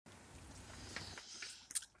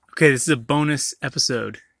Okay, this is a bonus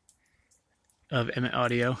episode of Emmett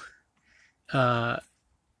Audio, in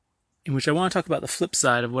which I want to talk about the flip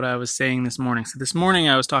side of what I was saying this morning. So this morning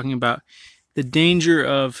I was talking about the danger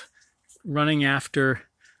of running after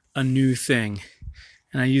a new thing.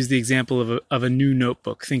 And I used the example of a new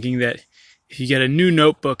notebook, thinking that if you get a new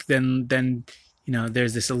notebook, then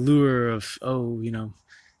there's this allure of,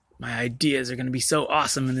 my ideas are going to be so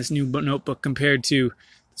awesome in this new notebook compared to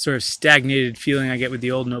sort of stagnated feeling I get with the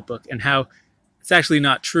old notebook, and how it's actually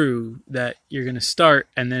not true that you're going to start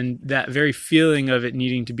and then that very feeling of it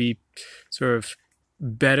needing to be sort of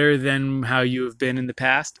better than how you have been in the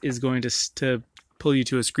past is going to pull you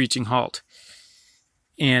to a screeching halt,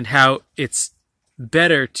 and how it's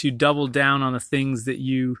better to double down on the things that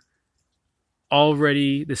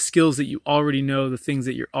the skills that you already know, the things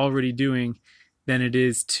that you're already doing, than it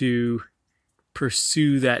is to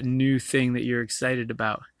pursue that new thing that you're excited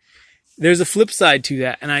about. There's a flip side to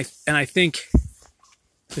that, and I think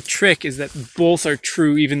the trick is that both are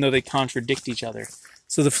true even though they contradict each other.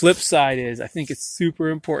 So the flip side is, I think it's super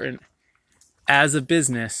important as a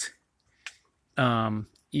business,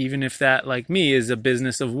 even if that, like me, is a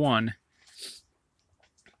business of one,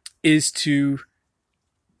 is to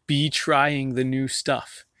be trying the new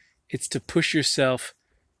stuff. It's to push yourself,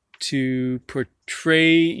 to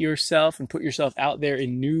portray yourself and put yourself out there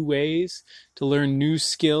in new ways, to learn new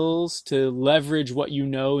skills, to leverage what you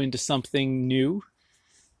know into something new.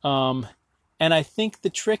 And I think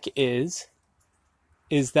the trick is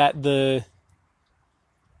that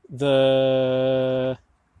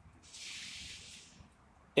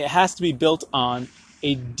it has to be built on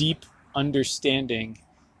a deep understanding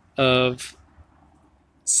of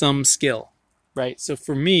some skill, right? So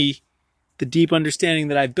for me, the deep understanding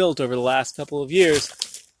that I've built over the last couple of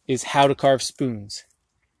years is how to carve spoons.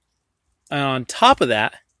 And on top of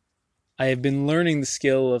that, I have been learning the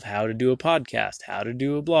skill of how to do a podcast, how to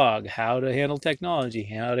do a blog, how to handle technology,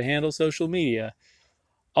 how to handle social media.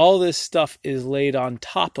 All this stuff is laid on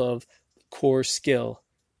top of the core skill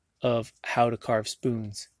of how to carve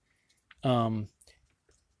spoons. And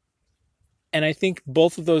I think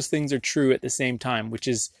both of those things are true at the same time, which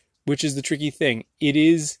is the tricky thing. It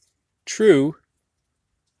is true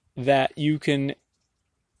that you can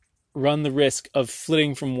run the risk of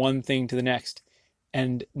flitting from one thing to the next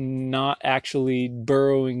and not actually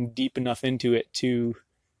burrowing deep enough into it to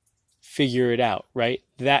figure it out, right?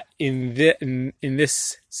 That in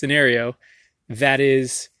this scenario, that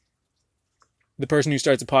is the person who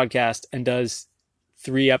starts a podcast and does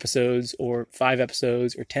 3 episodes or 5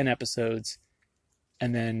 episodes or 10 episodes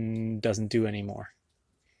and then doesn't do any more.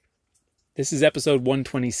 This is episode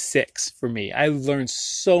 126 for me. I learned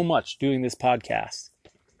so much doing this podcast.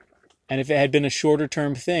 And if it had been a shorter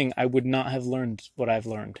term thing, I would not have learned what I've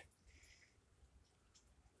learned.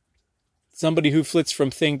 Somebody who flits from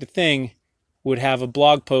thing to thing would have a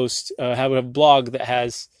blog post, have a blog that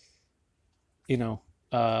has, 10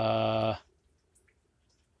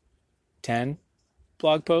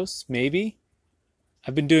 blog posts, maybe.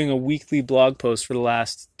 I've been doing a weekly blog post for the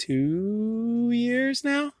last 2 years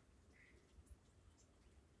now.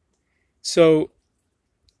 So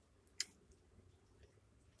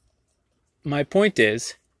my point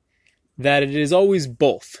is that it is always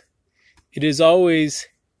both. It is always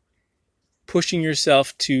pushing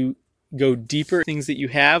yourself to go deeper in things that you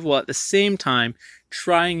have, while at the same time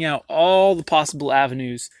trying out all the possible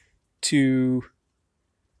avenues to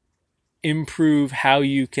improve how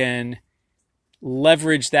you can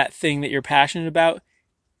leverage that thing that you're passionate about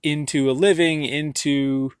into a living,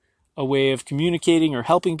 into a way of communicating or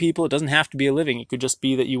helping people. It doesn't have to be a living. It could just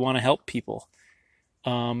be that you want to help people.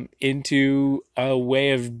 Into a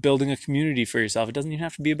way of building a community for yourself. It doesn't even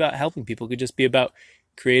have to be about helping people. It could just be about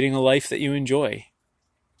creating a life that you enjoy.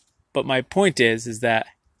 But my point is that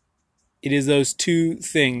it is those two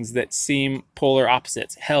things that seem polar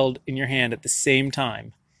opposites held in your hand at the same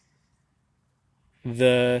time.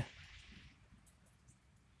 The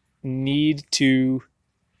need to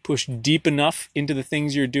push deep enough into the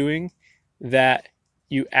things you're doing that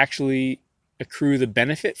you actually accrue the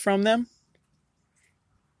benefit from them,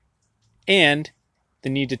 and the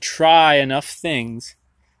need to try enough things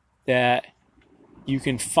that you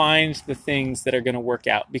can find the things that are going to work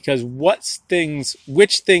out. Because which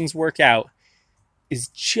things work out is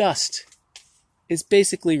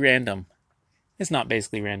basically random. It's not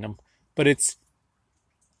basically random, but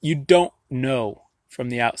you don't know from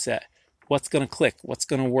the outset what's going to click, what's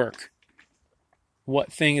going to work,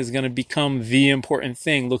 what thing is going to become the important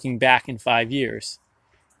thing looking back in 5 years.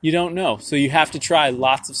 You don't know. So you have to try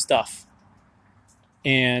lots of stuff.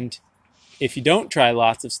 And if you don't try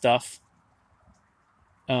lots of stuff,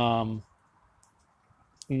 and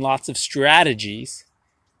lots of strategies,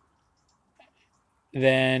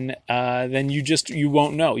 then you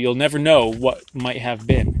won't know. You'll never know what might have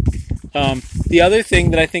been. The other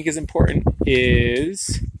thing that I think is important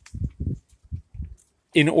is,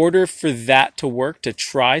 in order for that to work, to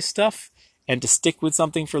try stuff and to stick with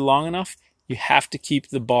something for long enough, you have to keep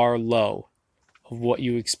the bar low of what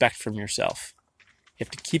you expect from yourself. You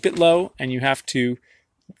have to keep it low, and you have to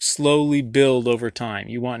slowly build over time.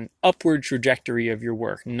 You want an upward trajectory of your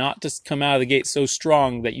work, not to come out of the gate so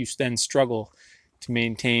strong that you then struggle to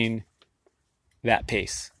maintain that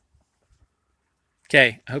pace.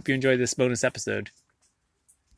 Okay, I hope you enjoyed this bonus episode.